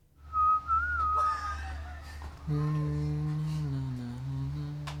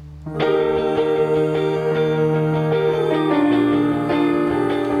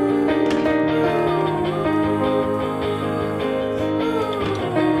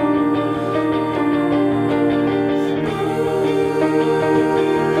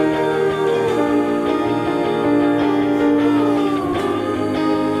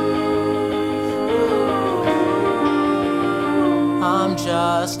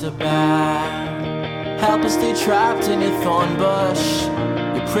Just a bat, helplessly trapped in your thorn bush.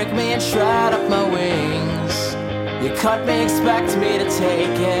 You prick me and shred up my wings. You cut me, expect me to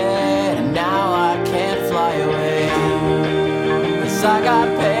take it, and now I can't fly away. 'Cause I got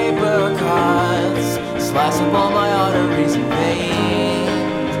paper cuts, slice up all my arteries and veins.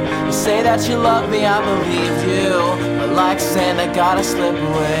 You say that you love me, I believed you, but like sand I gotta slip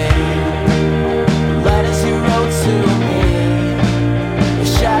away. Letters you wrote to me,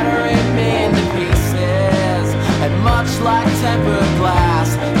 shattering me into pieces, and much like tempered glass,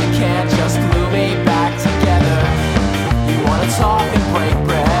 you can't just glue me back together. You wanna talk and break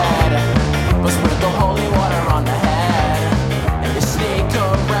bread, but sprinkle holy water on the head, and you sneak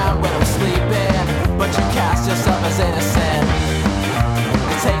around when I'm sleeping, but you cast yourself as innocent.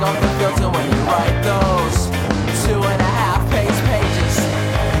 You take off the filter when you write those 2.5-page pages.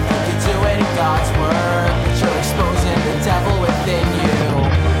 You're doing God's work, but you're exposing the devil within you.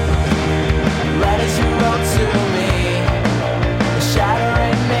 Letters you wrote to me,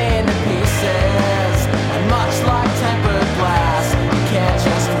 shattering me into pieces, and much like tempered glass, you can't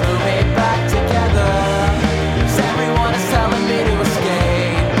just glue me back together. 'Cause everyone is telling me to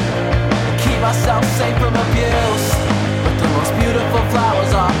escape and keep myself safe from abuse, but the most beautiful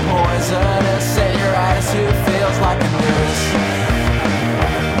flowers are poisonous, and your attitude feels like a noose.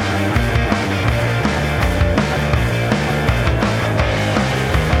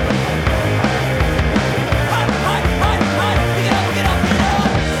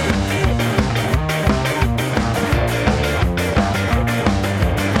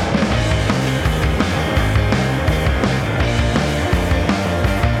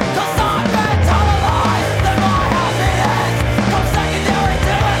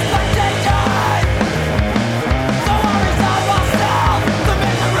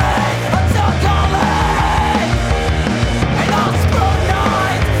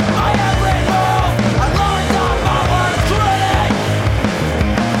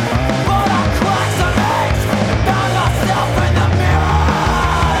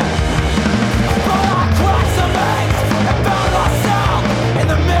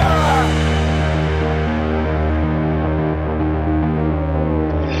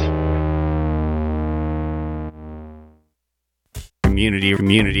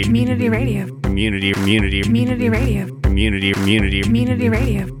 Community radio. Community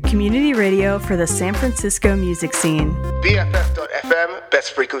radio for the San Francisco music scene. BFF.FM,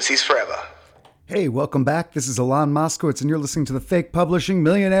 best frequencies forever. Hey, welcome back. This is Alon Moskowitz, and you're listening to the Fake Publishing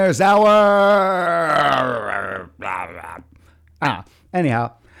Millionaires Hour.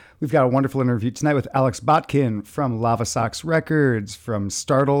 Anyhow, we've got a wonderful interview tonight with Alex Botkin from Lavasocks Records, from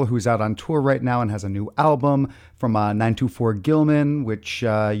Startle, who's out on tour right now and has a new album, from 924 Gilman, which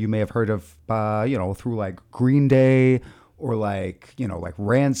you may have heard of, through like Green Day or like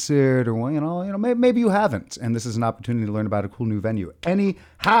Rancid, or maybe you haven't. And this is an opportunity to learn about a cool new venue.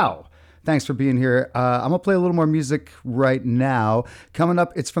 Anyhow, thanks for being here. I'm going to play a little more music right now. Coming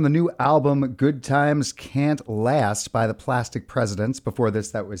up, it's from the new album, Good Times Can't Last, by the Plastic Presidents. Before this,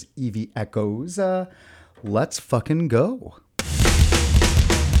 that was Evie Echoes. Let's fucking go.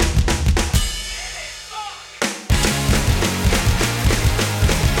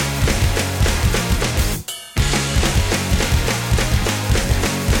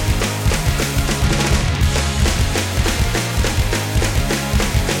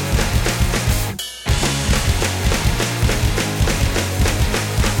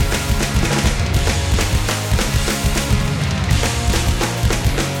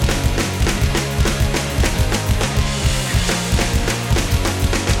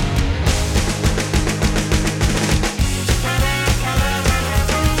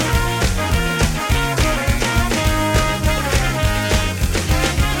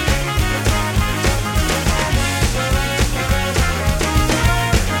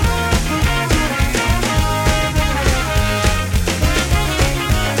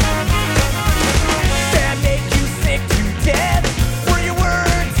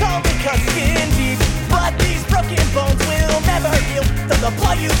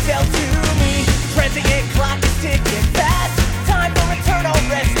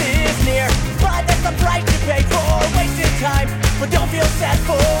 But don't feel sad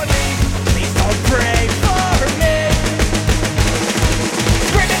for me. Please don't pray for me.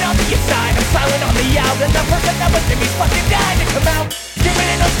 with Jimmy's fucking dying to come out. Screaming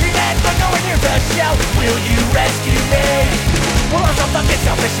and I'm screaming, but no one hears a shout. Will you rescue me? Well, I'm so fucking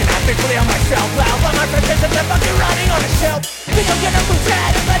selfish and I think really on myself. Loud, but my friends says they're fucking rotting on a shelf. Think I'm gonna lose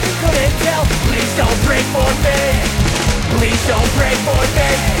that and like you couldn't tell. Please don't pray for me. Please don't pray for me.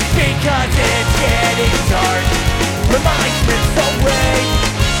 Because it's getting dark. My mind drifts away.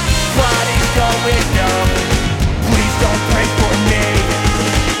 Body's going numb. Please don't pray for me.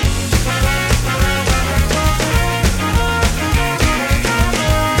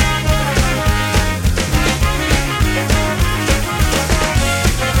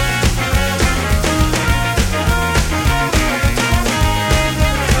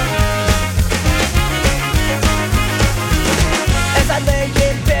 I lay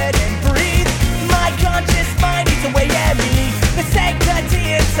in bed and breathe, my conscious mind eats away at me. The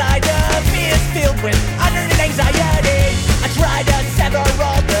sanctity inside of me is filled with unearned anxiety. I try to sever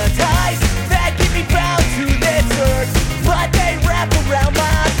all the ties that keep me bound to this earth, but they wrap around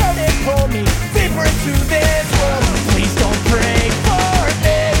my throat and pull me deeper into this world. Please don't pray for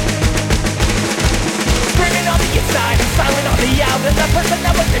me. Screaming on the inside and silent on the out, and the person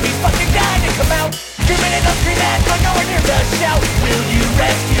that was in me's fucking dying to come out. Screaming and I'm screaming, but no one hears a shout. Will you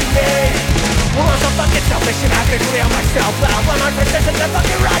rescue me? Well, I'm so fucking selfish and I think really on myself. Loud, but my friends says they're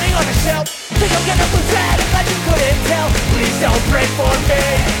fucking rotting on a shelf. Think I'm gonna lose that if I just couldn't tell. Please don't pray for me.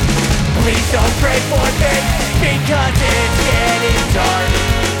 Please don't pray for me. Because it's getting dark.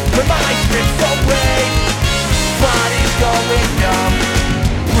 My mind drifts away. Body's going numb.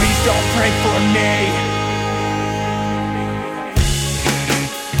 Please don't pray for me.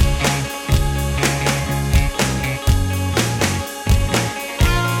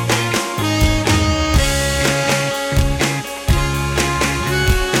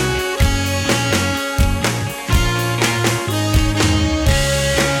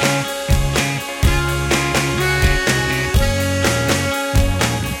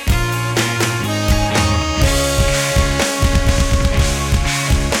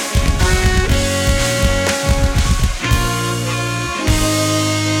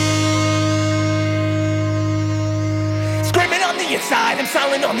 I'm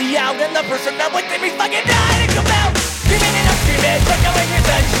silent on the out, and the person that went through me fucking dying to come out. Screaming and I'm screaming, but no one hears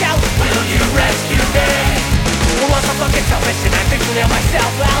a shout. Will you rescue me? Well, I'm so fucking selfish and I think really on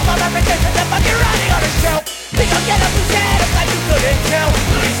myself. Loud, but my friends says I'm fucking riding on a shelf. Think I'm gonna lose it if I you couldn't tell.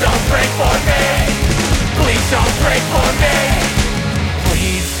 Please don't pray for me. Please don't pray for me.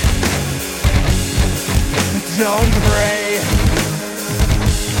 Please don't pray.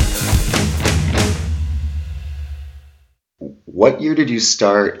 What year did you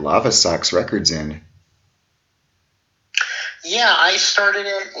start Lavasocks Records in? Yeah, I started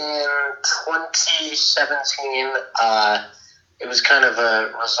it in 2017. It was kind of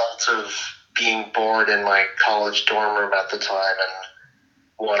a result of being bored in my college dorm room at the time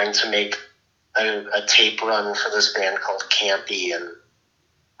and wanting to make a tape run for this band called Campy, and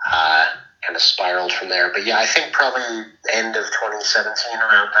kind of spiraled from there. But yeah, I think probably end of 2017,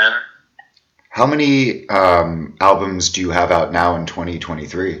 around then. How many albums do you have out now in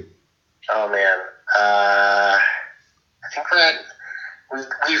 2023? Oh man, I think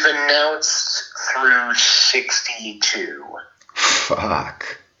we've announced through 62.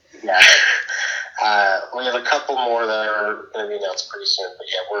 Fuck. Yeah, we have a couple more that are going to be announced pretty soon. But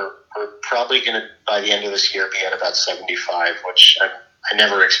yeah, we're probably going to by the end of this year be at about 75, which I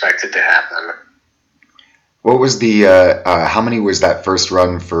never expected to happen. What was the, how many was that first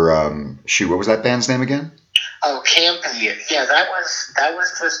run for, what was that band's name again? Oh, Campy. Yeah, that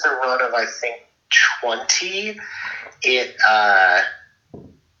was just a run of, I think, 20.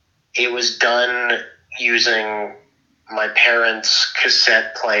 It was done using my parents'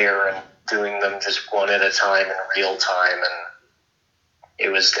 cassette player and doing them just one at a time in real time, and it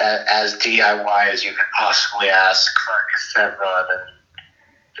was as DIY as you could possibly ask for a cassette run, and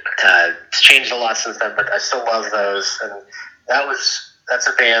it's changed a lot since then, but I still love those. And that's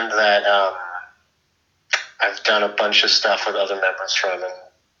a band that I've done a bunch of stuff with other members from,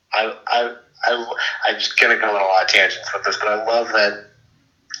 and I'm just gonna go on a lot of tangents with this, but I love that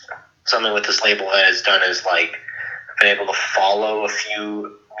something with this label that has done is like I've been able to follow a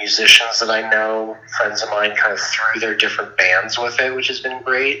few musicians that I know, friends of mine, kind of through their different bands with it, which has been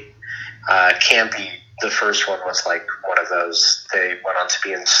great. Campy, the first one, was like one of those. They went on to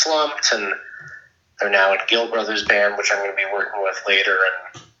be in Slumped, and they're now in Gill Brothers band, which I'm going to be working with later,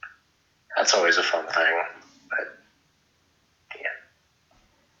 and that's always a fun thing. But yeah.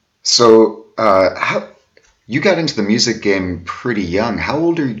 So, how you got into the music game pretty young. How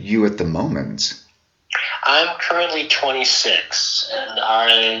old are you at the moment? I'm currently 26, and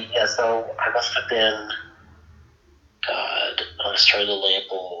so I must have been started the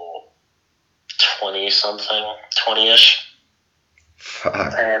label 20-ish. Fuck.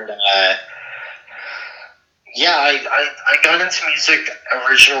 And yeah, I got into music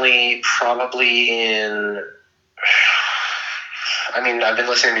originally probably in... I mean, I've been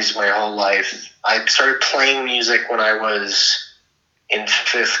listening to music my whole life. I started playing music when I was in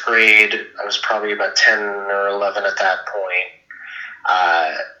 5th grade. I was probably about 10 or 11 at that point.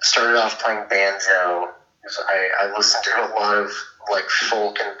 Started off playing banjo. I listened to a lot of like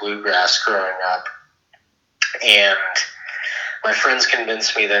folk and bluegrass growing up. And my friends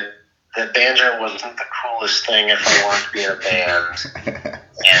convinced me that banjo wasn't the coolest thing if I wanted to be in a band.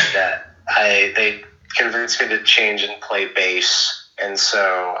 And they convinced me to change and play bass. And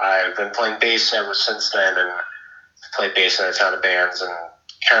so I've been playing bass ever since then, and played bass in a ton of bands, and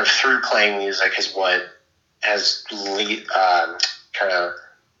kind of through playing music is what has kind of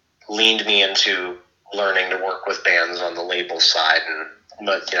leaned me into learning to work with bands on the label side.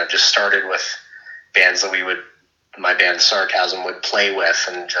 But just started with bands that my band Sarchasm would play with,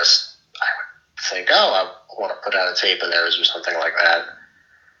 and just I would think, I want to put out a tape of theirs or something like that.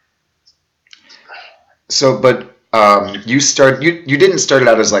 So, but you didn't start it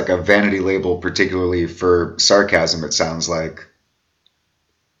out as like a vanity label, particularly for Sarchasm. It sounds like.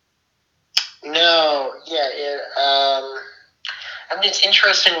 No, yeah. I mean, it's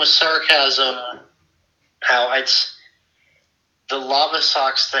interesting with Sarchasm how the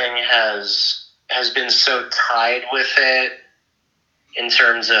Lavasocks thing has been so tied with it in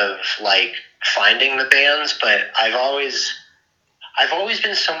terms of like finding the bands, but I've always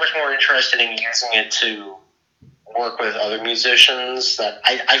been so much more interested in using it to work with other musicians that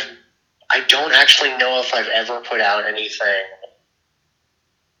I don't actually know if I've ever put out anything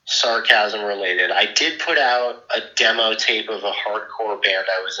Sarchasm related. I did put out a demo tape of a hardcore band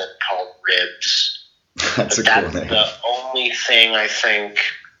I was in called Ribs. That's a cool name. The only thing I think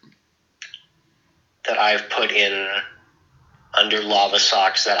that I've put in under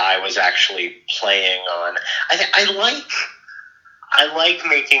Lavasocks that I was actually playing on. I like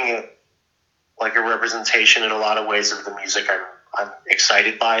making it like a representation in a lot of ways of the music I'm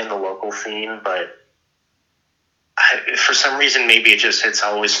excited by in the local scene, but for some reason maybe it's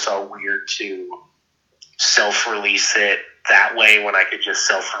always felt weird to self-release it that way when I could just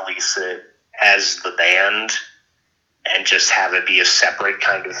self-release it as the band and just have it be a separate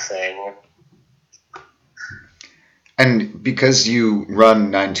kind of thing. And because you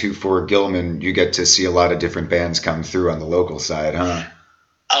run 924 Gilman, you get to see a lot of different bands come through on the local side, huh?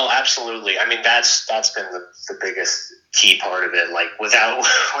 Oh, absolutely. I mean, that's been the biggest key part of it. Like, without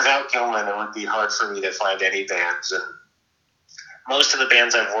Gilman, it would be hard for me to find any bands. And most of the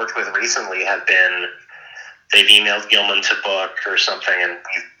bands I've worked with recently they've emailed Gilman to book or something, and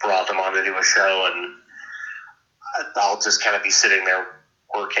we've brought them on to do a show, and I'll just kind of be sitting there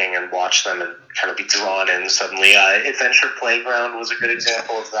working and watch them and kind of be drawn in suddenly. Adventure Playground was a good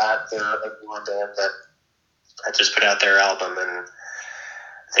example of that. They're a newer band that I just put out their album, and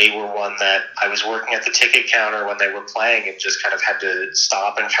they were one that I was working at the ticket counter when they were playing and just kind of had to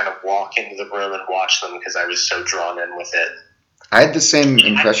stop and kind of walk into the room and watch them because I was so drawn in with it. I had the same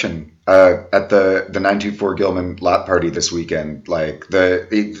impression at the 924 Gilman lot party this weekend. Like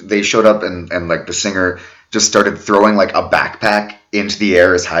they showed up and like the singer just started throwing like a backpack into the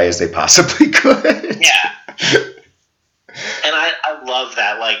air as high as they possibly could. Yeah. And I love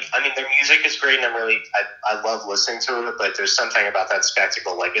that. Like, I mean, their music is great, and I love listening to it, but there's something about that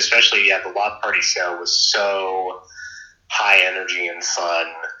spectacle. Like, especially, the lot party show was so high energy and fun,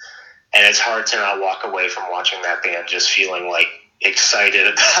 and it's hard to not walk away from watching that band just feeling, like, excited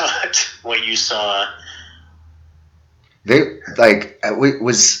about what you saw. They, like,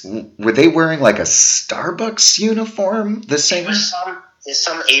 were they wearing, like, a Starbucks uniform, the singer? It was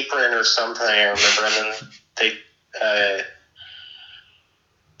some apron or something, I remember, and then they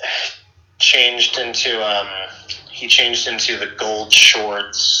changed into the gold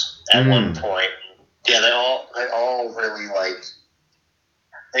shorts at one point. Yeah, they all really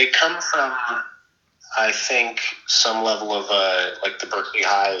they come from, I think, some level of like the Berkeley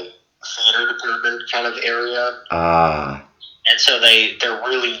High theater department kind of area. And so they're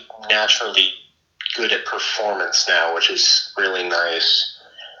really naturally good at performance now, which is really nice.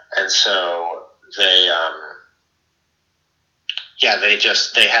 And so they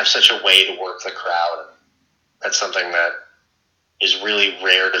have such a way to work the crowd. That's something that is really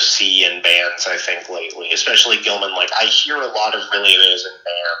rare to see in bands, I think, lately, especially Gilman. Like, I hear a lot of really amazing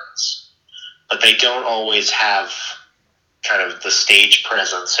bands, but they don't always have kind of the stage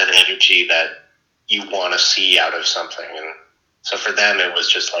presence and energy that you want to see out of something. And so for them, it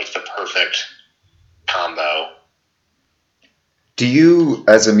was just like the perfect combo. Do you,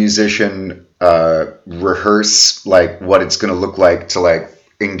 as a musician, rehearse like what it's going to look like to like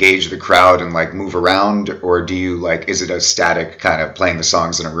engage the crowd and like move around, or do you like is it a static kind of playing the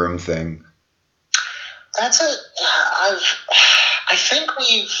songs in a room thing? I think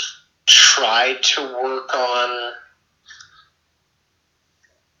we've tried to work on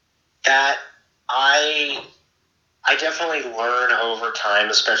that. I definitely learn over time,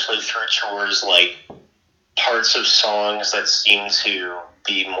 especially through tours, like parts of songs that seem to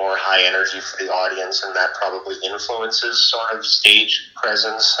be more high energy for the audience, and that probably influences sort of stage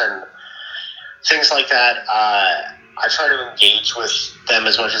presence and things like that. I try to engage with them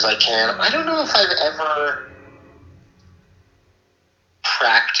as much as I can. I don't know if I've ever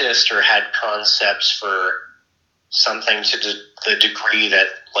practiced or had concepts for something to the degree that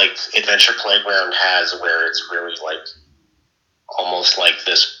like Adventure Playground has, where it's really like almost like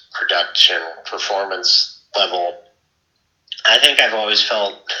this production performance level. I think I've always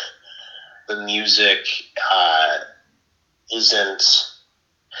felt the music isn't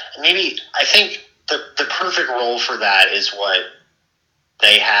maybe I think the perfect role for that is what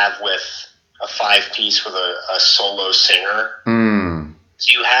they have with a 5-piece with a solo singer. So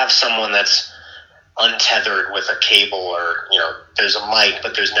you have someone that's untethered with a cable, or there's a mic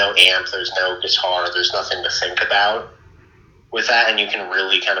but there's no amp, there's no guitar, there's nothing to think about with that, and you can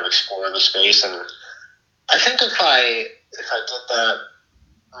really kind of explore the space. And I think if I did that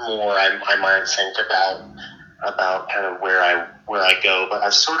more, I might think about kind of where I go, but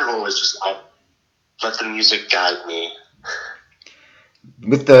I've sort of always just let the music guide me.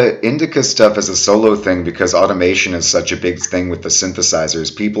 With the indica stuff as a solo thing, because automation is such a big thing with the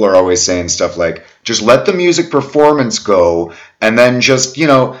synthesizers, people are always saying stuff like, just let the music performance go, and then just,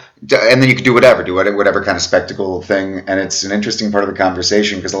 and then you can do whatever kind of spectacle thing. And it's an interesting part of the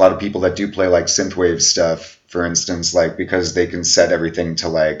conversation, because a lot of people that do play like synthwave stuff, for instance, like because they can set everything to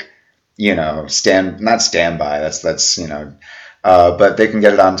like, not standby, but they can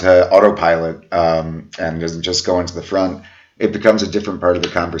get it onto autopilot and just go into the front. It becomes a different part of the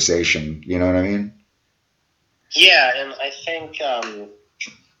conversation. You know what I mean? Yeah, and I think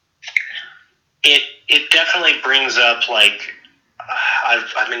it definitely brings up like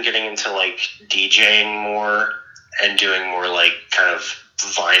I've been getting into like DJing more and doing more like kind of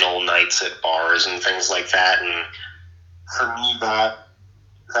vinyl nights at bars and things like that. And for me, that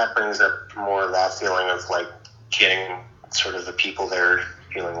brings up more of that feeling of like getting sort of the people there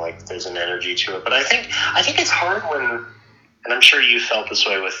feeling like there's an energy to it. But I think it's hard when, and I'm sure you felt this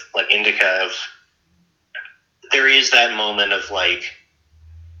way with like indica, of there is that moment of like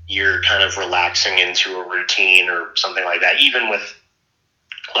you're kind of relaxing into a routine or something like that, even with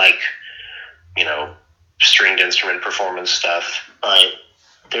like stringed instrument performance stuff. But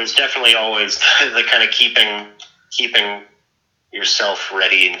there's definitely always the kind of keeping yourself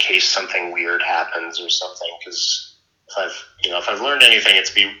ready in case something weird happens or something, because if I've learned anything, it's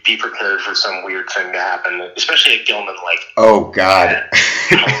be prepared for some weird thing to happen, especially at Gilman. Like, oh god,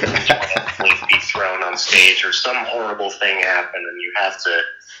 be thrown on stage or some horrible thing happen, and you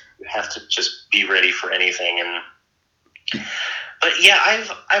have to just be ready for anything. But yeah,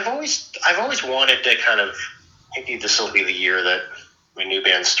 I've always wanted to kind of, maybe this will be the year that my new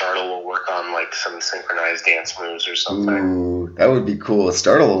band Startle will work on like some synchronized dance moves or something. Ooh, that would be cool.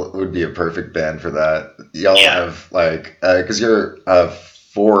 Startle would be a perfect band for that. Y'all have like, because you're a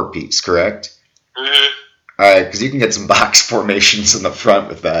 4-piece, correct? Mm-hmm. Because you can get some box formations in the front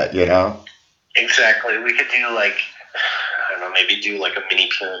with that, Exactly. We could do like, I don't know, maybe do like a mini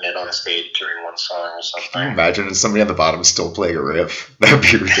pyramid on stage during one song or something. Can you imagine somebody on the bottom still playing a riff? That would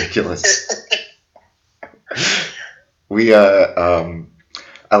be ridiculous.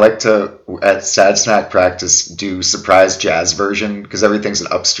 I like to, at Sad Snack practice, do surprise jazz version, because everything's an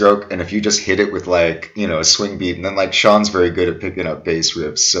upstroke, and if you just hit it with like, a swing beat, and then like Sean's very good at picking up bass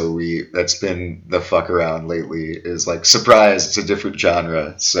riffs, so that's been the fuck around lately, is like surprise, it's a different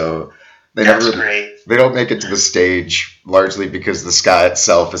genre, so they don't make it to the stage, largely because the ska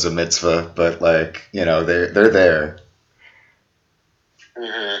itself is a mitzvah, but like, they're there.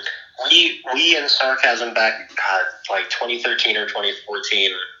 Mm-hmm. We in Sarchasm back, like 2013 or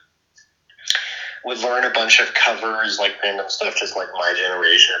 2014, would learn a bunch of covers, like random stuff, just like My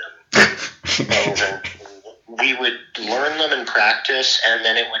Generation things, and we would learn them in practice, and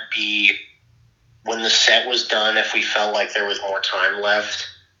then it would be, when the set was done, if we felt like there was more time left,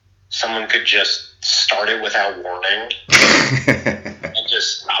 someone could just start it without warning and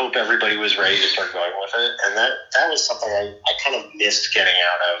just hope everybody was ready to start going with it. And that was something I kind of missed getting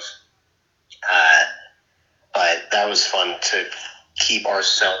out of. But that was fun to keep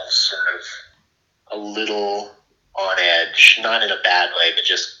ourselves sort of a little on edge, not in a bad way, but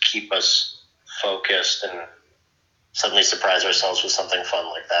just keep us focused and suddenly surprise ourselves with something fun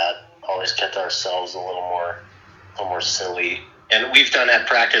like that. Always kept ourselves a little more silly. And we've done at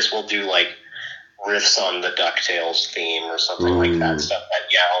practice, we'll do like riffs on the DuckTales theme or something like that. Stuff that,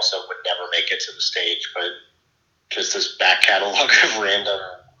 also would never make it to the stage, but just this back catalog of random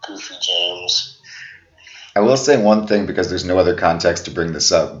goofy jams. I will say one thing because there's no other context to bring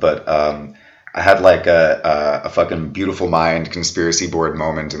this up, but I had like a fucking Beautiful Mind conspiracy board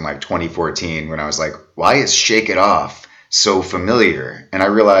moment in like 2014 when I was like, why is Shake It Off so familiar? And I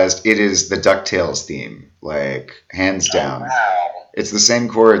realized it is the DuckTales theme, like hands down. Oh, wow. It's the same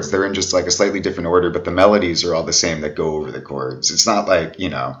chords. They're in just like a slightly different order, but the melodies are all the same that go over the chords. It's not like,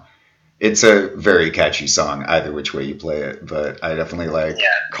 it's a very catchy song either which way you play it, but I definitely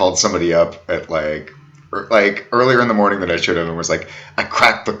called somebody up at like earlier in the morning than I should have and was like, I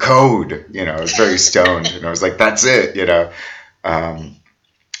cracked the code. I was very stoned and I was like, that's it.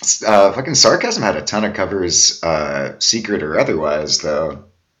 Fucking Sarchasm had a ton of covers, secret or otherwise, though.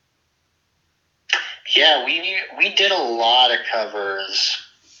 Yeah, we did a lot of covers.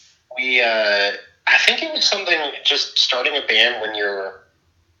 I think it was something, just starting a band when you're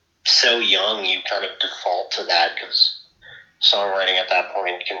so young, you kind of default to that because songwriting at that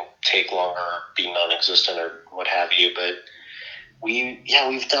point can take longer, be non-existent or what have you. But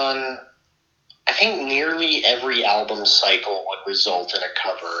we've done, I think nearly every album cycle would result in a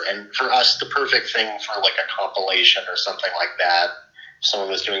cover. And for us, the perfect thing for like a compilation or something like that, if someone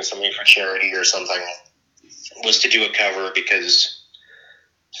was doing something for charity or something, was to do a cover, because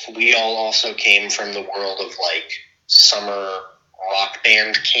we all also came from the world of like summer rock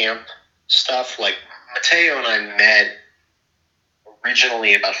band camp stuff. Like Mateo and I met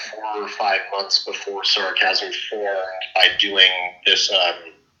originally about 4 or 5 months before Sarchasm formed by doing this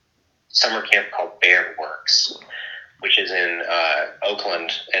summer camp called Bandworks, which is in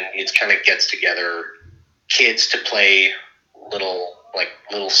Oakland, and it kind of gets together kids to play little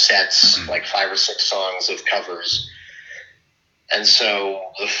sets, like 5 or 6 songs of covers. And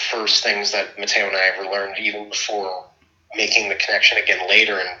so the first things that Mateo and I ever learned, even before making the connection again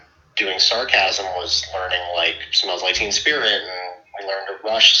later and doing Sarchasm, was learning like Smells Like Teen Spirit, and we learned a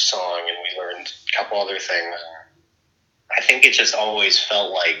Rush song, and we learned a couple other things. I think it just always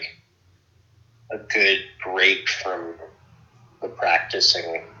felt like a good break from the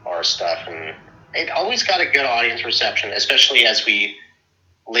practicing our stuff, and it always got a good audience reception, especially as we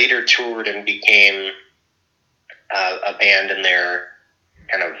later toured and became a band in their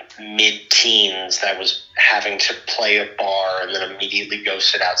kind of mid-teens that was having to play a bar and then immediately go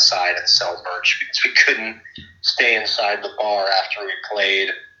sit outside and sell merch because we couldn't stay inside the bar after we played.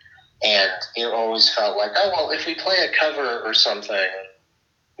 And it always felt like, oh, well, if we play a cover or something,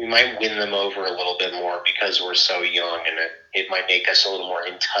 we might win them over a little bit more because we're so young, and it might make us a little more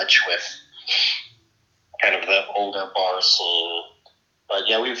in touch with kind of the older bar scene. But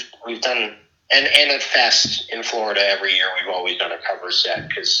yeah, we've done, and at Fest in Florida every year, we've always done a cover set,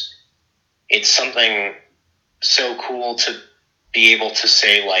 because it's something so cool to be able to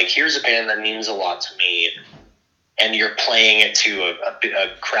say, like, here's a band that means a lot to me, and you're playing it to a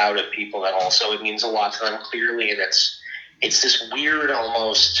crowd of people that also it means a lot to them, clearly, and it's this weird,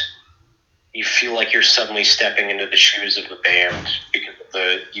 almost, you feel like you're suddenly stepping into the shoes of the band because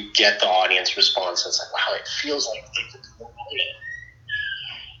you get the audience response. It's like, wow, it feels like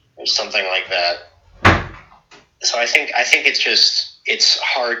there's something like that. So I think it's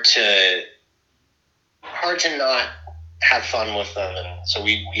hard to not have fun with them, and so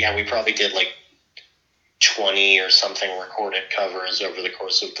we probably did like 20 or something recorded covers over the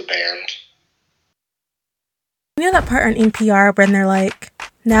course of the band. You know that part on NPR when they're like,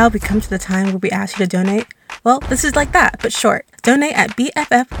 now we come to the time where we ask you to donate? Well, this is like that, but short. Donate at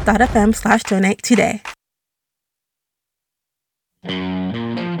bff.fm/donate today.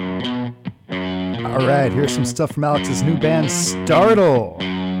 All right, here's some stuff from Alex's new band, Startle.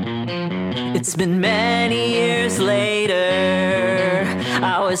 It's been many years later,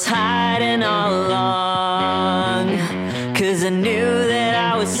 I was hiding all along, 'cause I knew that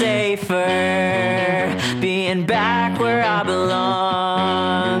I was safer being back where I belong.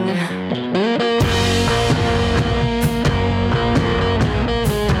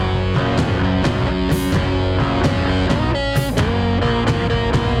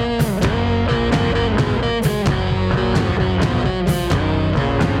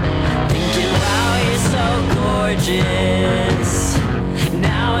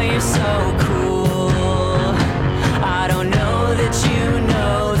 Now you're so cool. I don't know that you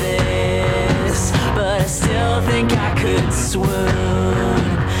know this, but I still think I could swoon.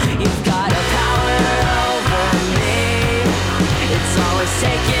 You've got a power over me.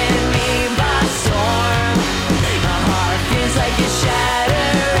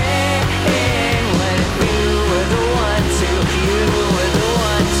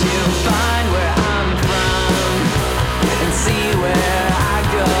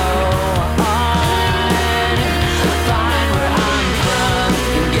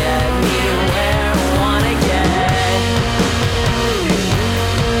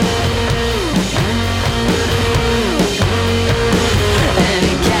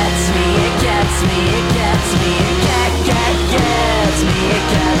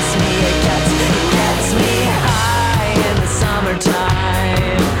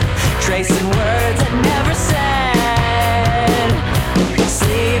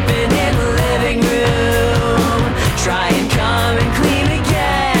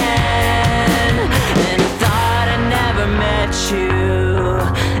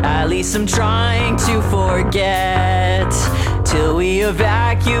 face I'm trying to forget, till we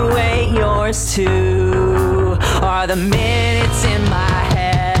evacuate yours too. Are the minutes in my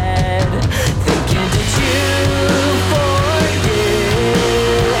head thinking, did you forgive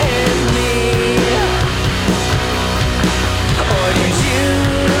me? Or did you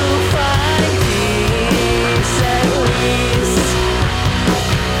find peace at least?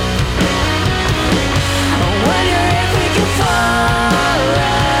 I wonder if we can fall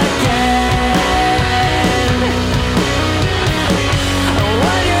again. I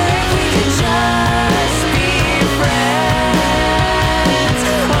wonder if we can just be friends.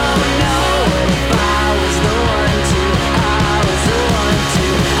 Oh no, what if I was the one to, I was the one to,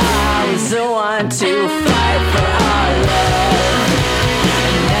 I was the one to fight for our love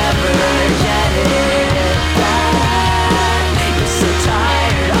and never get it back. You're so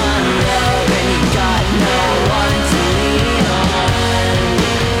tired on love and you got no one to lean on.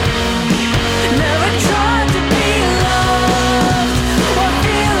 Never tried to be loved or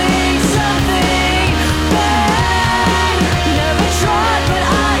feeling something bad. Never tried, but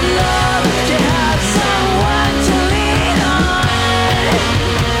I'd love to have someone to lean on.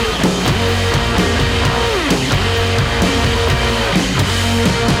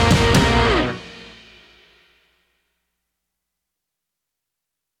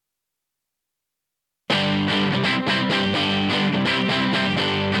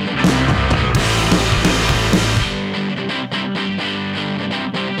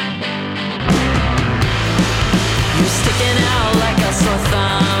 You're sticking out like a sore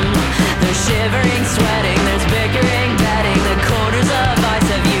thumb. There's shivering, sweating, there's bickering, betting. The corners of ice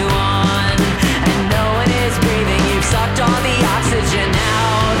have you on, and no one is breathing. You've sucked all the oxygen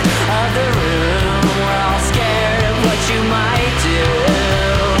out of the room. We're all scared of what you might do.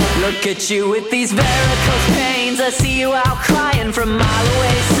 Look at you with these varicose pains. I see you out crying from a mile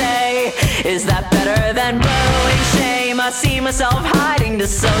away. Say, is that better than burrowing shame? I see myself hiding,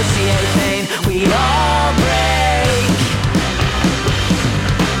 dissociate pain. We all break.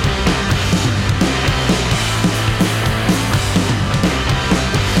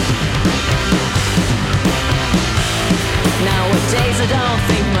 Nowadays I don't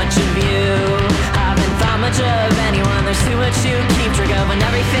think much of you. Haven't thought much of anyone. There's too much to keep track of when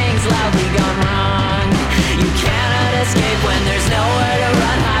everything's loudly gone wrong. You cannot escape when there's nowhere to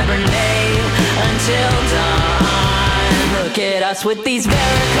run. Hibernate until dawn. Look at us with these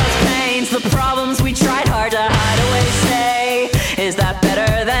varicose pains. The problems we tried hard to hide away. Say, is that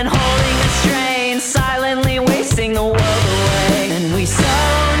better than holding a strain? Silently wasting the world away. And we so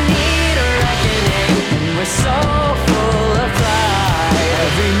need a reckoning, and we're so full of pride.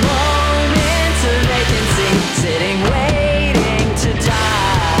 Every moment's a vacancy, sitting waiting to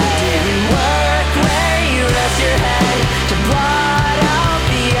die. Didn't work where you rest your head to blot out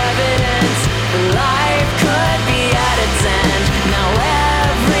the evidence. Life could be at its end. Now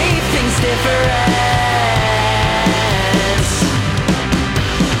everything's different.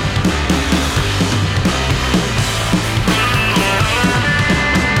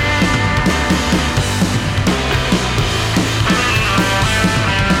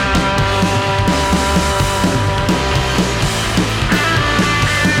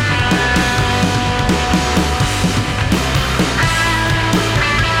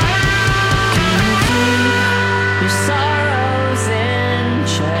 Your sorrows in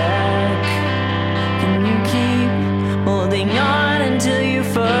check. Can you keep holding on until you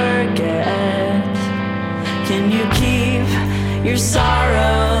forget? Can you keep your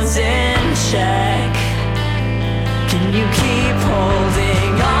sorrows in check? Can you keep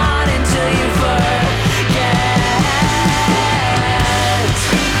holding on until you forget?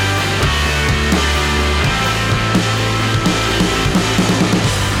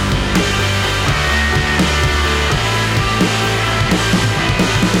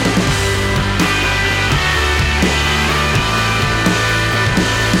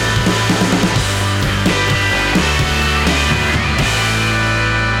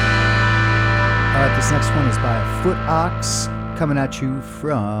 All right, this next one is by Foot Ox, coming at you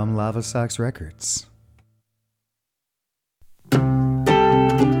from Lavasocks Records.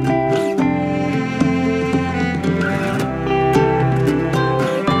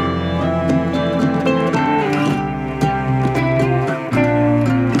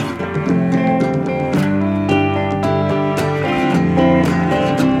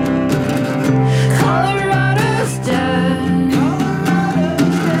 Colorado's dead,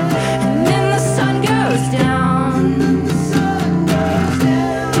 and then the sun goes down.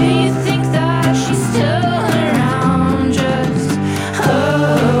 Do you think that she's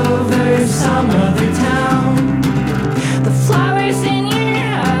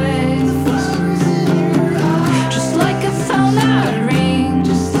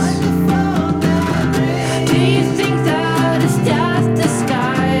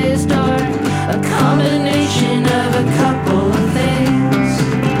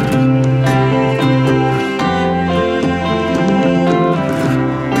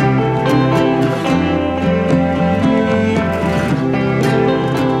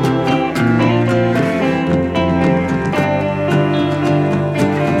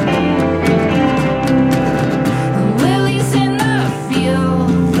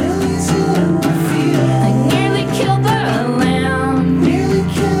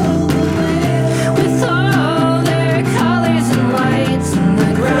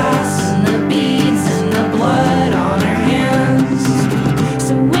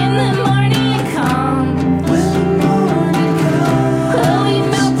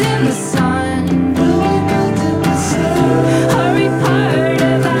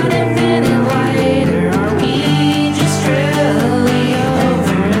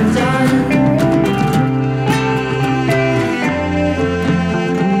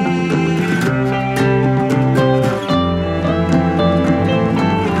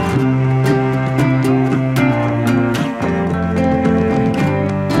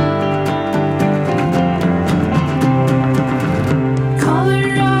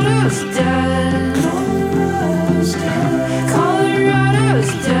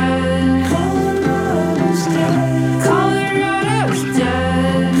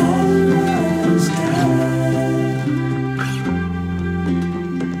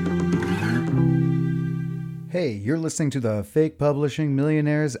Hey, you're listening to the Fake Publishing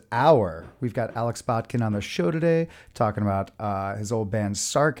Millionaires Hour. We've got Alex Botkin on the show today talking about his old band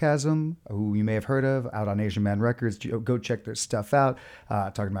Sarchasm, who you may have heard of, out on Asian Man Records. Go check their stuff out.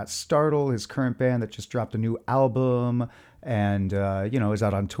 Talking about Startle, his current band that just dropped a new album and, is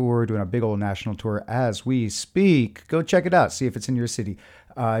out on tour, doing a big old national tour as we speak. Go check it out. See if it's in your city.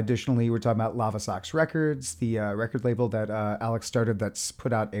 Additionally, we're talking about Lavasocks Records, the record label that Alex started that's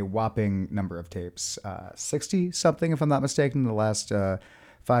put out a whopping number of tapes. 60 something, if I'm not mistaken, in the last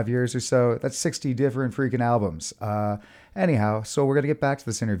 5 years or so. That's 60 different freaking albums. Anyhow, so we're going to get back to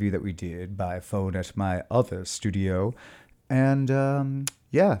this interview that we did by phone at my other studio. And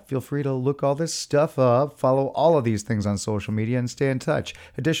feel free to look all this stuff up, follow all of these things on social media, and stay in touch.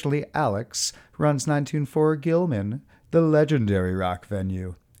 Additionally, Alex runs 924 Gilman, the legendary rock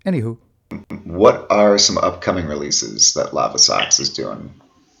venue. Anywho. What are some upcoming releases that Lavasocks is doing?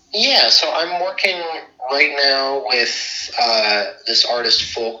 Yeah, so I'm working right now with this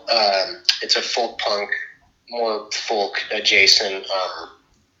artist, folk. It's a folk punk, more folk adjacent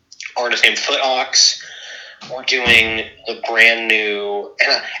artist named Footox. We're doing the brand new,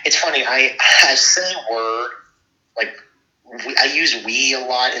 and it's funny, I say we're, like, I use we a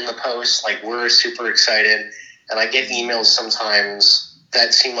lot in the post, like, we're super excited, and I get emails sometimes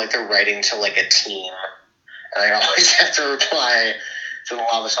that seem like they're writing to, like, a team, and I always have to reply to the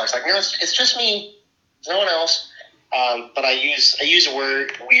Lavasocks, like, no, it's just me, there's no one else, but I use we're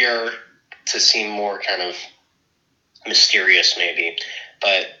to seem more kind of mysterious, maybe,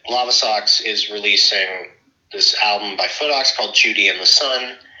 but Lavasocks is releasing this album by Footox called Judy and the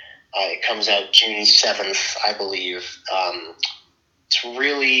Sun. It comes out June 7th, I believe. It's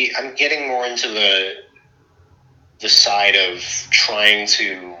really, I'm getting more into the side of trying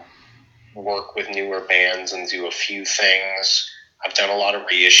to work with newer bands and do a few things. I've done a lot of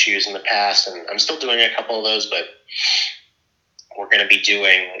reissues in the past, and I'm still doing a couple of those, but we're going to be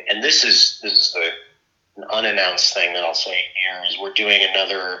doing, and this is an unannounced thing that I'll say here, is we're doing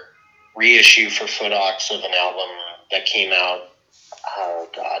another reissue for Footox of an album that came out, a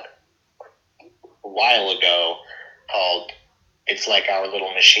while ago, called It's Like Our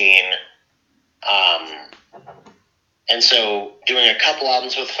Little Machine. And so doing a couple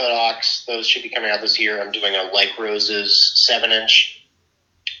albums with Footox, those should be coming out this year. I'm doing a Like Roses 7-inch.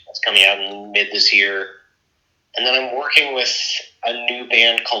 That's coming out in mid this year. And then I'm working with a new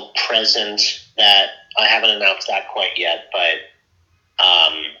band called Present that I haven't announced that quite yet, but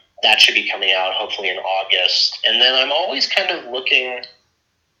that should be coming out hopefully in August. And then I'm always kind of looking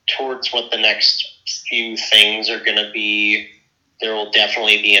towards what the next few things are going to be. There will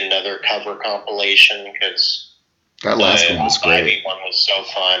definitely be another cover compilation because that last one was great. Ivy one was so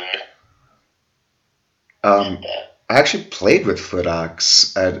fun. I actually played with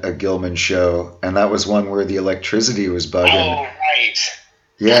Footox at a Gilman show, and that was one where the electricity was bugging. Oh, right.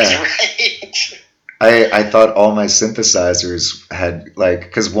 Yeah. That's right. I thought all my synthesizers had, like,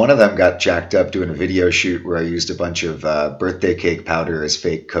 because one of them got jacked up doing a video shoot where I used a bunch of birthday cake powder as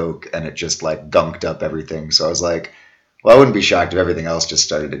fake Coke, and it just, like, gunked up everything. So I was like, well, I wouldn't be shocked if everything else just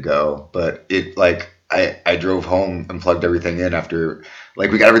started to go. But it, like, I drove home and plugged everything in after, like,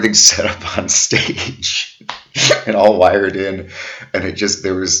 we got everything set up on stage and all wired in, and it just,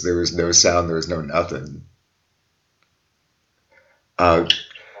 there was no sound, there was no nothing. Man,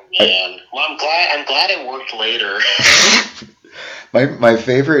 well, I'm glad it worked later. My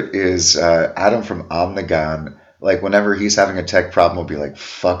favorite is Adam from Omnigon. Like, whenever he's having a tech problem, he'll be like,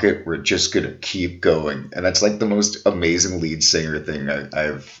 fuck it, we're just gonna keep going. And that's like the most amazing lead singer thing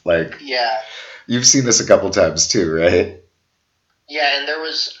I've like. Yeah. You've seen this a couple times too, right? Yeah, and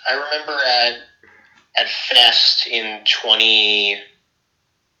I remember at Fest in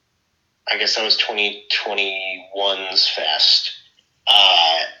I guess that was 2021's Fest.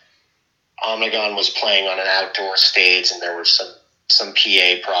 Omnigon was playing on an outdoor stage, and there were some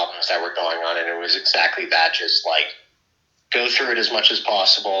PA problems that were going on, and it was exactly that, just like go through it as much as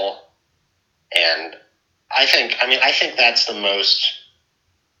possible. And I think that's the most,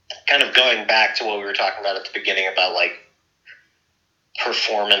 kind of going back to what we were talking about at the beginning about like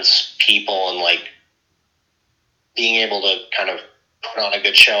performance people and like being able to kind of put on a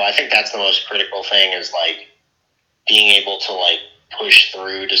good show. I think that's the most critical thing, is like being able to like push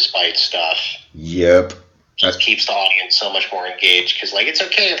through despite stuff. Yep. Just keeps the audience so much more engaged, because like it's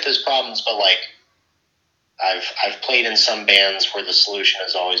okay if there's problems, but like I've played in some bands where the solution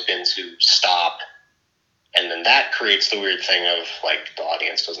has always been to stop, and then that creates the weird thing of like the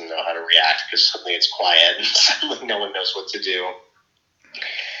audience doesn't know how to react because suddenly it's quiet and suddenly no one knows what to do.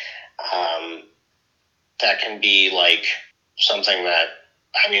 That can be like something that,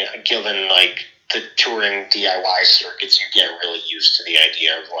 I mean, given like the touring DIY circuits, you get really used to the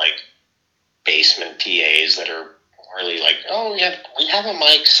idea of like basement PAs that are really like, oh, we have a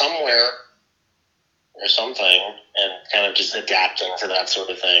mic somewhere or something, and kind of just adapting to that sort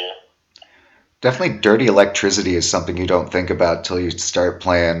of thing. Definitely dirty electricity is something you don't think about till you start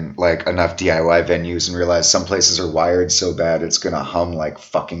playing like enough DIY venues and realize some places are wired so bad it's gonna hum like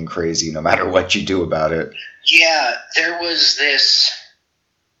fucking crazy no matter what you do about it. Yeah, there was this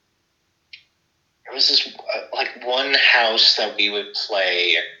like one house that we would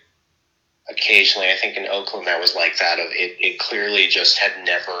play occasionally, I think in Oakland, that was like that. It clearly just had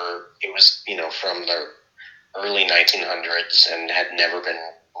never, it was, from the early 1900s and had never been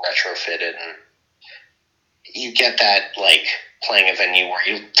retrofitted. And you get that, like, playing a venue where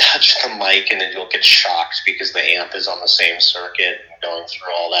you touch the mic and then you'll get shocked because the amp is on the same circuit and going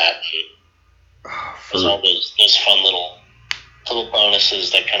through all that. There's all those fun little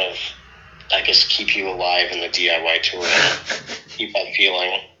bonuses that kind of, I guess, keep you alive in the DIY tour and keep that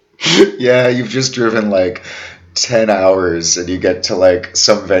feeling. Yeah, you've just driven like 10 hours and you get to like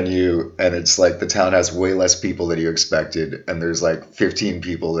some venue and it's like the town has way less people than you expected and there's like 15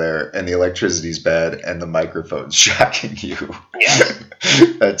 people there and the electricity's bad and the microphone's shocking you. Yeah.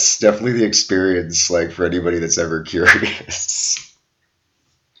 That's definitely the experience, like, for anybody that's ever curious.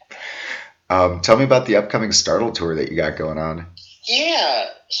 Tell me about the upcoming Startle tour that you got going on. Yeah,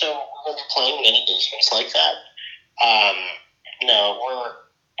 so we're going to be playing many instruments like that. No, we're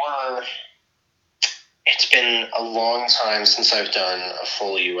it's been a long time since I've done a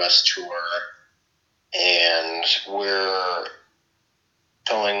full U.S. tour, and we're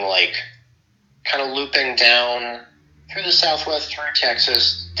going, like, kind of looping down through the Southwest, through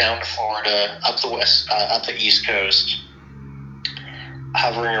Texas, down to Florida, up the East Coast,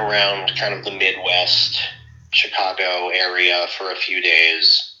 hovering around kind of the Midwest, Chicago area for a few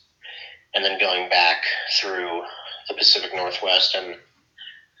days, and then going back through the Pacific Northwest. And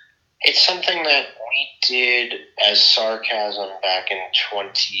it's something that we did as Sarchasm back in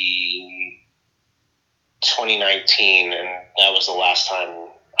 2019, and that was the last time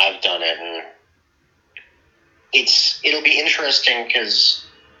I've done it. And it'll be interesting because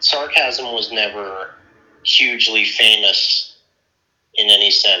Sarchasm was never hugely famous in any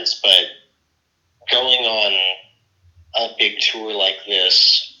sense, but going on a big tour like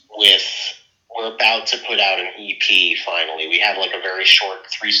this we're about to put out an EP finally. We have like a very short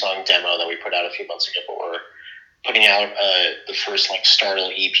 3-song demo that we put out a few months ago, but we're putting out the first like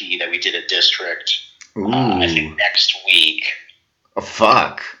Startle EP that we did at District, I think next week. Oh,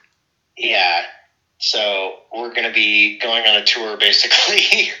 fuck. Yeah. So we're going to be going on a tour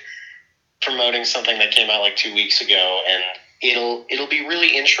basically promoting something that came out like 2 weeks ago, and it'll be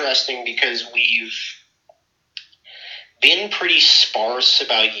really interesting because we've been pretty sparse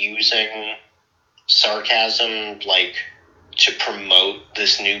about using Sarchasm, like, to promote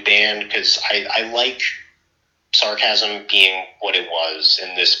this new band, because I like Sarchasm being what it was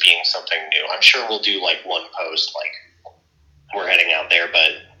and this being something new. I'm sure we'll do like one post like we're heading out there,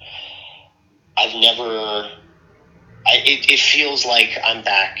 but I've never it feels like I'm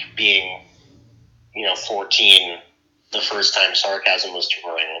back being 14 the first time Sarchasm was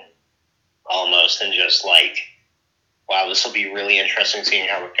touring almost, and just like, wow, this will be really interesting seeing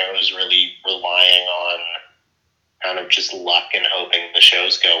how it goes, really relying on kind of just luck and hoping the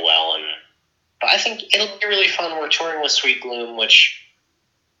shows go well. But I think it'll be really fun. We're touring with Sweet Gloom, which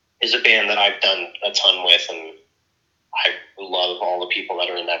is a band that I've done a ton with, and I love all the people that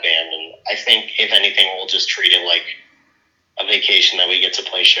are in that band. And I think, if anything, we'll just treat it like a vacation that we get to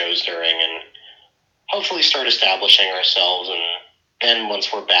play shows during and hopefully start establishing ourselves. And then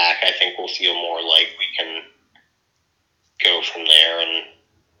once we're back, I think we'll feel more like we can go from there and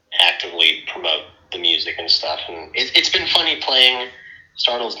actively promote the music and stuff. And it's been funny playing.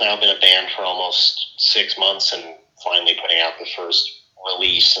 Startle's now been a band for almost 6 months and finally putting out the first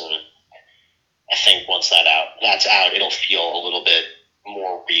release. And I think once that's out, it'll feel a little bit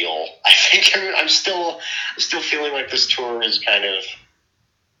more real. I think I'm still feeling like this tour is kind of,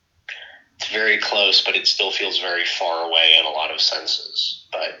 it's very close, but it still feels very far away in a lot of senses.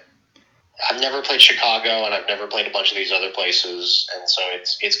 But I've never played Chicago, and I've never played a bunch of these other places, and so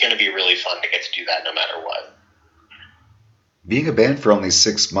it's going to be really fun to get to do that no matter what. Being a band for only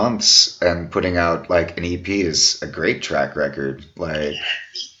 6 months and putting out like an EP is a great track record. Like,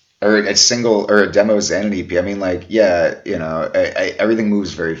 or a single or a demos and an EP. I mean, like, yeah, everything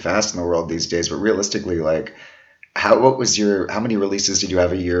moves very fast in the world these days, but realistically, like, how many releases did you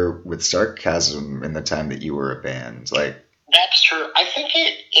have a year with Sarchasm in the time that you were a band? Like, that's true. I think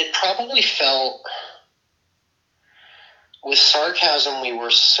it probably felt, with Sarchasm, we were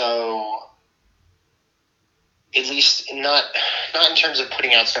so at least not in terms of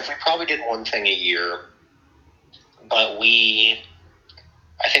putting out stuff. We probably did one thing a year, but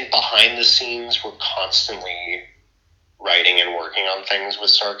I think behind the scenes, we're constantly writing and working on things with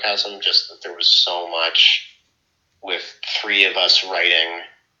Sarchasm, just that there was so much with three of us writing,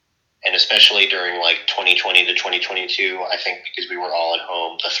 and especially during like 2020 to 2022, I think because we were all at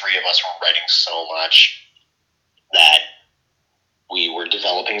home, the three of us were writing so much that we were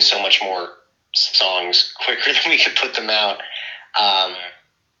developing so much more songs quicker than we could put them out.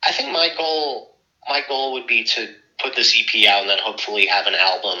 I think my goal would be to put this EP out and then hopefully have an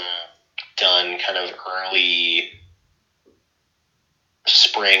album done kind of early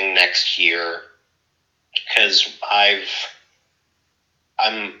spring next year, because I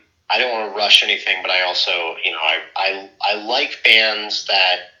don't want to rush anything, but I also, I like bands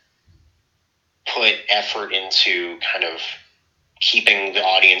that put effort into kind of keeping the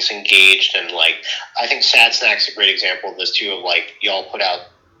audience engaged, and like, I think Sad Snack's a great example of this too, of like, y'all put out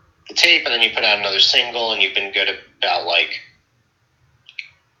the tape and then you put out another single, and you've been good about like,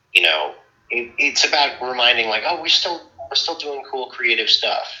 it's about reminding like, oh, we're still doing cool creative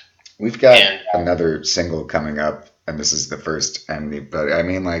stuff. We've got another single coming up, and this is the first, but I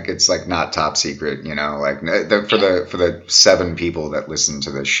mean, like, it's like not top secret, like for the 7 people that listen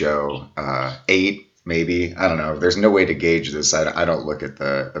to this show, 8 maybe, I don't know. There's no way to gauge this. I don't look at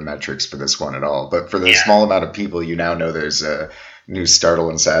the metrics for this one at all. But for the small amount of people, you now know there's new Startle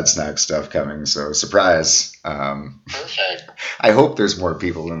and Sad Snack stuff coming. So surprise. Perfect. I hope there's more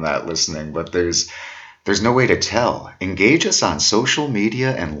people than that listening, but there's no way to tell. Engage us on social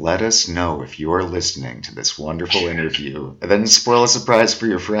media and let us know if you're listening to this wonderful interview. And then spoil a surprise for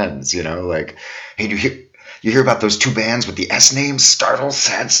your friends, like, hey, you hear about those 2 bands with the S names, Startle,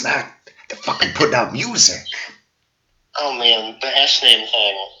 Sad Snack? They're fucking putting out music. Oh man, the S name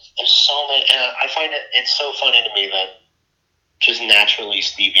thing. There's so many. I find it's so funny to me that just naturally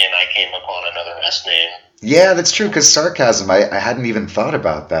Stevie and I came upon another S name. Yeah, that's true, because Sarchasm, I hadn't even thought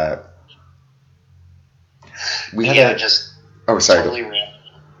about that. We had totally random.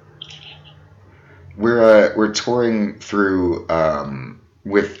 We're touring through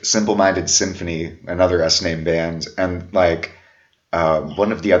with Simple Minded Symphony, another S name band, and like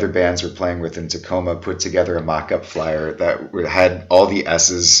one of the other bands we're playing with in Tacoma put together a mock-up flyer that had all the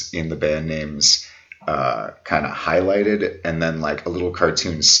S's in the band names kind of highlighted, and then like a little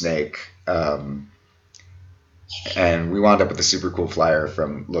cartoon snake. And we wound up with a super cool flyer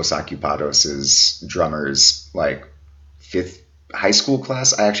from Los Ocupados' drummers, like 5th high school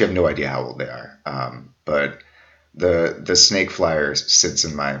class. I actually have no idea how old they are, but the snake flyer sits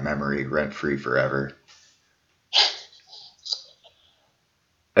in my memory rent free forever.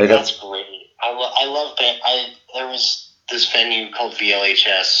 That's great. I love that. There was this venue called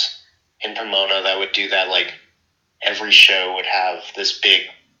VLHS in Pomona that would do that. Like, every show would have this big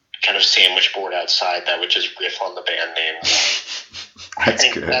kind of sandwich board outside that would just riff on the band names.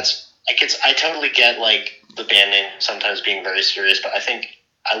 That's good. I totally get like the band name sometimes being very serious, but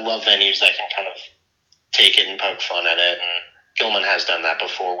I love venues that can kind of take it and poke fun at it. And Gilman has done that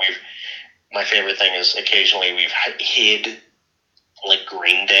before. My favorite thing is occasionally we've hid like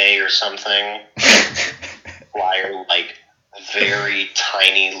Green Day or something flyer, like very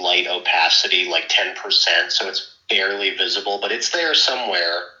tiny light opacity, like 10%, so it's barely visible, but it's there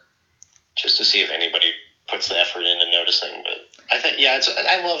somewhere, just to see if anybody puts the effort into noticing. But I think,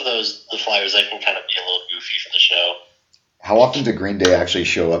 I love the flyers that can kind of be a little goofy for the show. How often do Green Day actually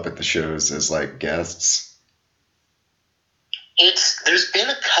show up at the shows as like guests? There's been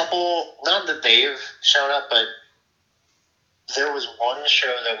a couple, not that they've shown up, but there was one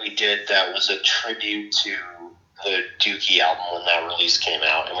show that we did that was a tribute to the Dookie album when that release came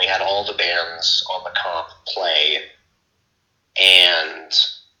out, and we had all the bands on the comp play, and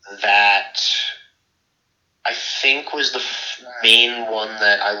that I think was the main one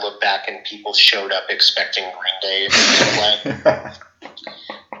that I look back and people showed up expecting Green Day to play.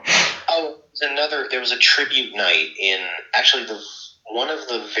 There was a tribute night in, actually one of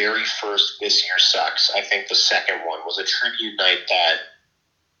the very first This Year Sucks, I think the second one, was a tribute night that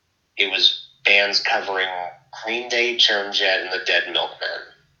it was bands covering Green Day, Joan Jett, and the Dead Milkmen.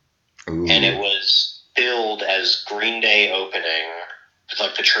 Ooh. And it was billed as Green Day opening,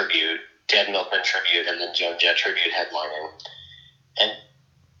 like the tribute, Dead Milkmen tribute, and then Joan Jett tribute headlining.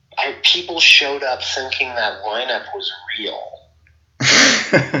 And people showed up thinking that lineup was real.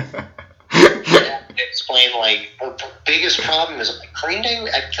 Explain, like, the biggest problem is Green Day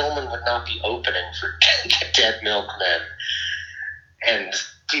at Gilman would not be opening for the Dead Milkmen, and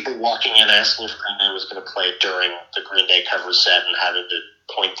people walking in asking if Green Day was going to play during the Green Day cover set and having to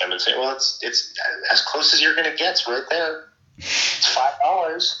point them and say, well, it's as close as you're going to get. It's right there. It's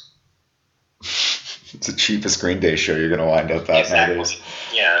 $5. It's the cheapest Green Day show you're going to wind up at Exactly. nowadays.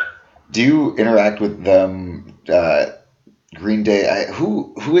 Yeah. Do you interact with them, Green Day?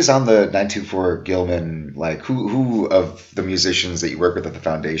 Who is on the 924 Gilman? Like, who of the musicians that you work with at the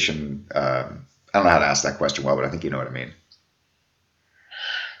foundation? I don't know how to ask that question well, but I think you know what I mean.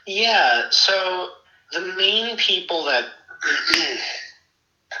 Yeah, so the main people that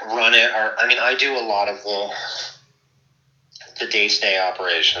run it are, I mean, I do a lot of the day-to-day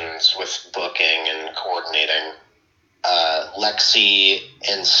operations with booking and coordinating. Lexi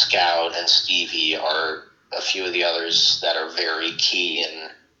and Scout and Stevie are a few of the others that are very key in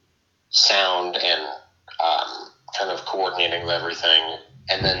sound and kind of coordinating of everything.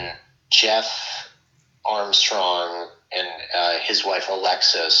 And then Jeff Armstrong and his wife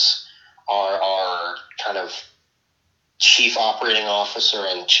Alexis are our kind of chief operating officer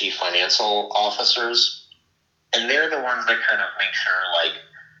and chief financial officers. And they're the ones that kind of make sure, like,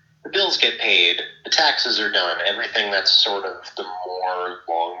 the bills get paid, the taxes are done, everything that's sort of the more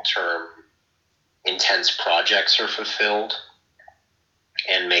long-term intense projects are fulfilled,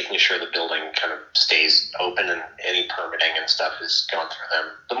 and making sure the building kind of stays open and any permitting and stuff is gone through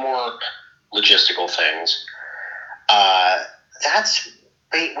them. The more logistical things.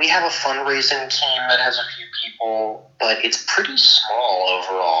 We have a fundraising team that has a few people, but it's pretty small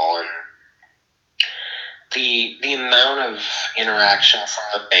overall, and the amount of interaction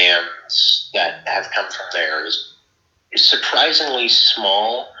from the bands that have come from there is surprisingly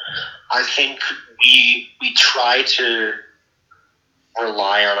small. I think we try to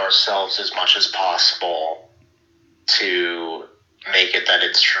rely on ourselves as much as possible to make it that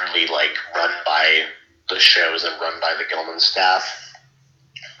it's truly like run by the shows and run by the Gilman staff.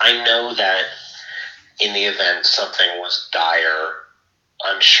 I know that in the event something was dire,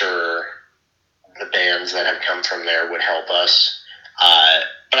 I'm sure the bands that have come from there would help us.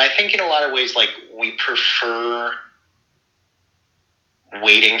 But I think in a lot of ways, like, we prefer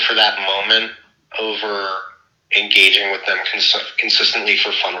waiting for that moment over engaging with them consistently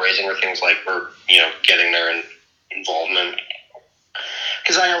for fundraising or things like, or, getting their involvement.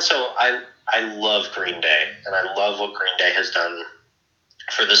 Because I love Green Day, and I love what Green Day has done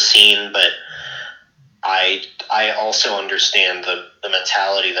for the scene, but I also understand the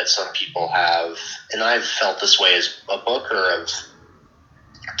mentality that some people have, and I've felt this way as a booker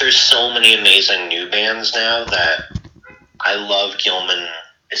there's so many amazing new bands now that I love Gilman,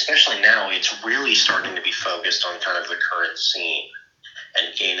 especially now. It's really starting to be focused on kind of the current scene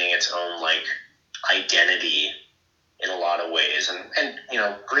and gaining its own, like, identity in a lot of ways. And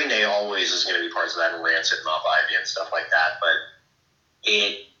Green Day always is going to be parts of that, and Rancid, Mob Ivy, and stuff like that, but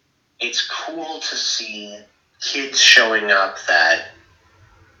it's cool to see kids showing up that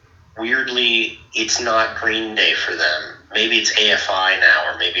weirdly it's not Green Day for them. Maybe it's AFI now,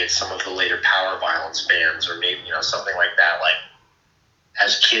 or maybe it's some of the later Power Violence bands, or maybe something like that. Like,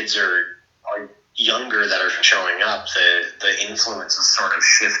 as kids are younger that are showing up, the influence is sort of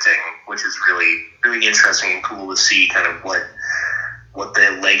shifting, which is really, really interesting and cool to see kind of what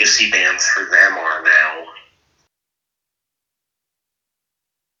the legacy bands for them are now.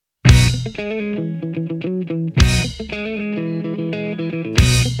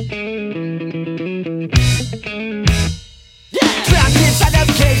 Trapped inside of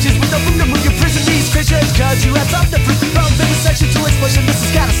cages with no room to move your prison these creatures, cause you have something to prove. From vivisection to explosion, this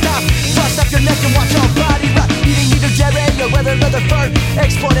has gotta stop. Bust up your neck and watch your body rot. Eating either dairy or whether leather fur,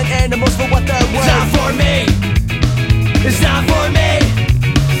 exploiting animals for what they're worth. It's not for me. It's not for me.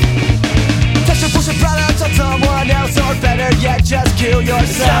 Test your bullshit products on someone else, or better yet, just kill yourself.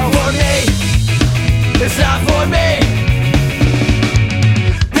 It's not for me. It's not for me.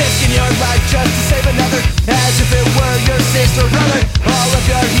 Risking your life just to save another, as if it were your sister or brother. All of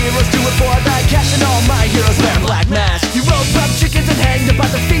your heroes do it for the cash, and all my heroes wear black masks. You rope up chickens and hang them by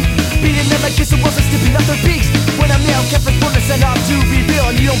their feet, beating them like kissing wolves and snipping up their beaks. When I'm nailed, kept in front and sent off to be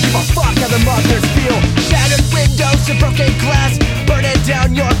built, and you don't give a fuck how the mothers feel. Shattered windows and broken glass, burning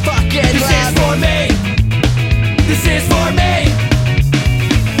down your fucking lab. This is for me. This is for me.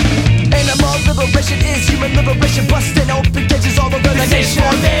 Animal liberation is human liberation, busting open cages all over the nation. This is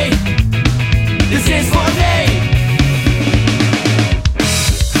for me. This is for me.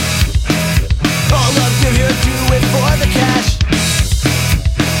 All of you here do it for the cash,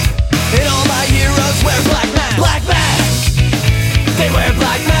 and all my heroes wear black masks. Black masks. They wear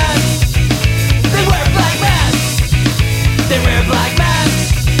black masks. They wear black masks. They wear black masks.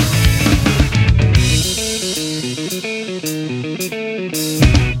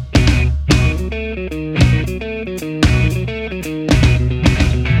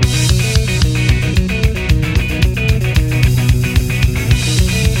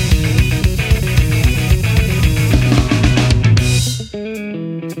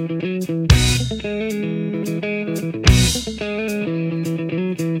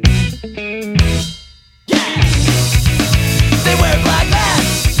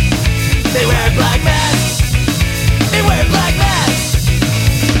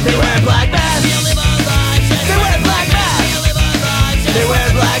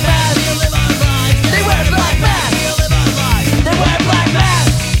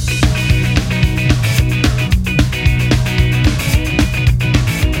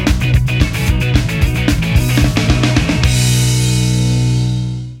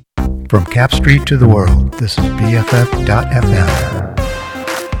 From Cap Street to the world, this is BFF.FM.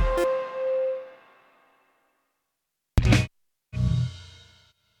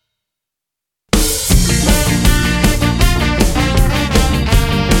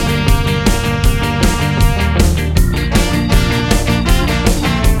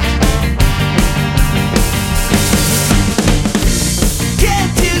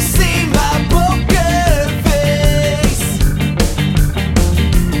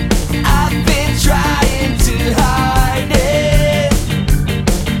 Trying to hide it.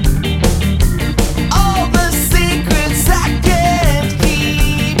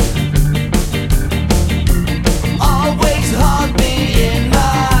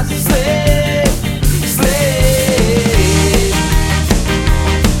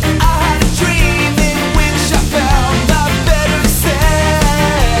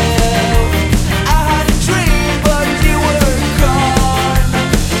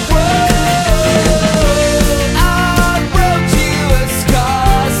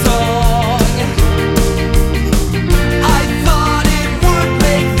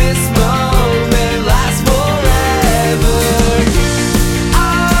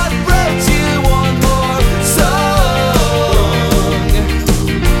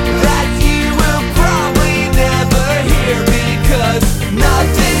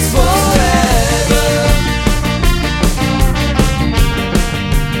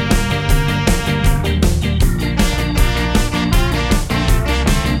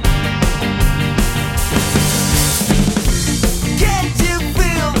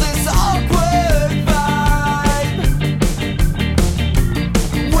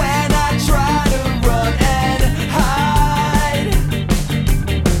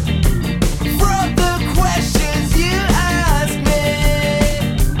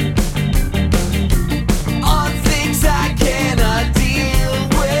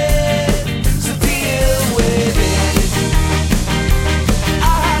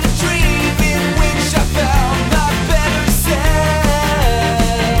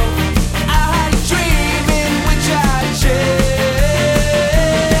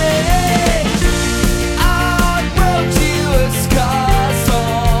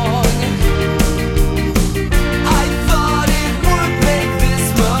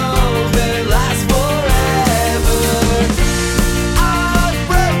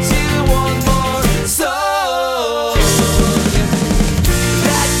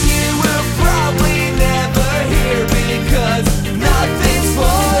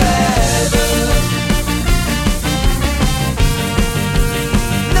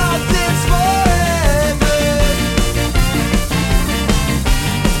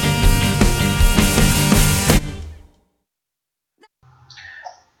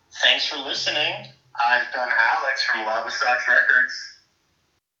 Thanks for listening. I've been Alex from Lavasocks Records.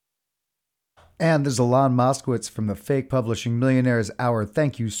 And there's Alon Moskowitz from the Fake Publishing Millionaires Hour.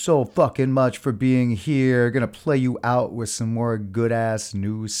 Thank you so fucking much for being here. Gonna play you out with some more good-ass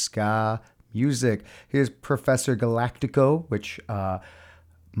new ska music. Here's Professor Galactico, which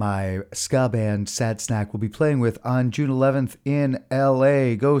my ska band Sad Snack will be playing with on June 11th in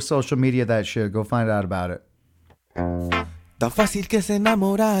LA. Go social media that shit. Go find out about it. Tan fácil que es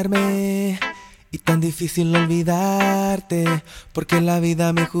enamorarme y tan difícil olvidarte, porque en la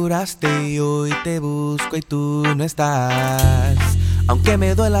vida me juraste y hoy te busco y tú no estás. Aunque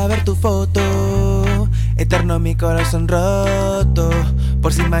me duela ver tu foto, eterno mi corazón roto,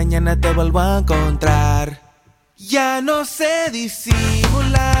 por si mañana te vuelvo a encontrar. Ya no sé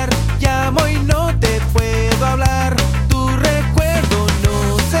disimular, llamo y no te puedo hablar. Tu recuerdo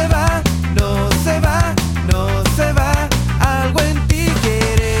no se va, no se va, no se va. Algo en ti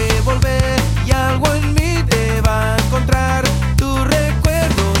quiere volver y algo en mí te va a encontrar. Tu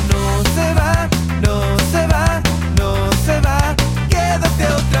recuerdo no se va, no se va, no se va. Quédate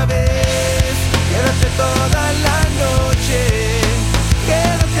otra vez, quédate toda la noche.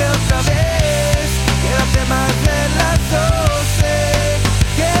 Quédate otra vez, quédate más de las 12.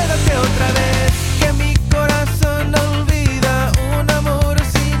 Quédate otra vez, que mi corazón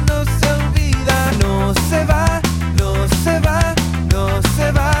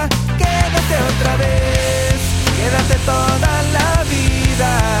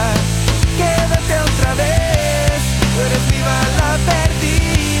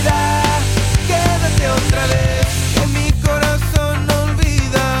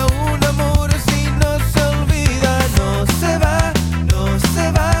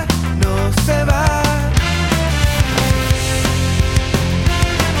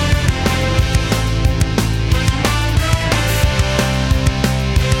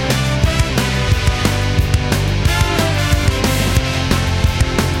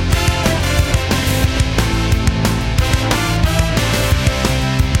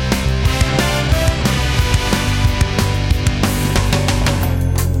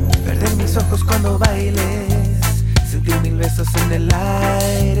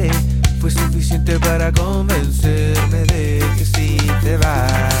mentirte para convencerme de que si te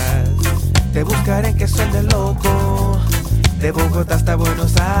vas. Te buscaré en que suene loco, de Bogotá hasta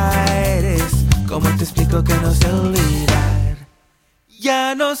Buenos Aires. ¿Cómo te explico que no sé olvidar?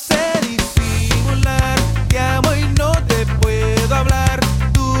 Ya no sé disimular, te amo y no te puedo hablar.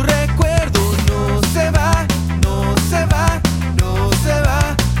 Tu recuerdo no se va, no se va, no se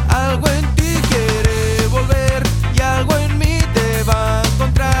va. Algo en ti quiere volver y algo en mí te va a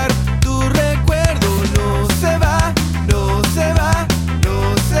encontrar. Tu recuerdo no se va, no se va,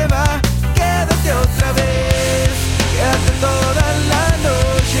 no se va. Quédate otra vez, quédate toda la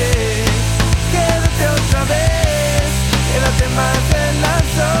noche. Quédate otra vez, quédate más en las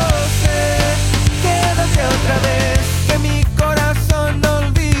 12. Quédate otra vez, que mi corazón no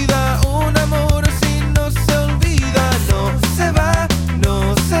olvida un amor si no se olvida. No se va,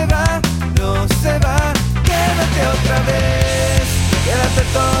 no se va, no se va. Quédate otra vez, quédate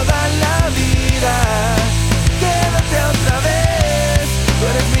toda la vida.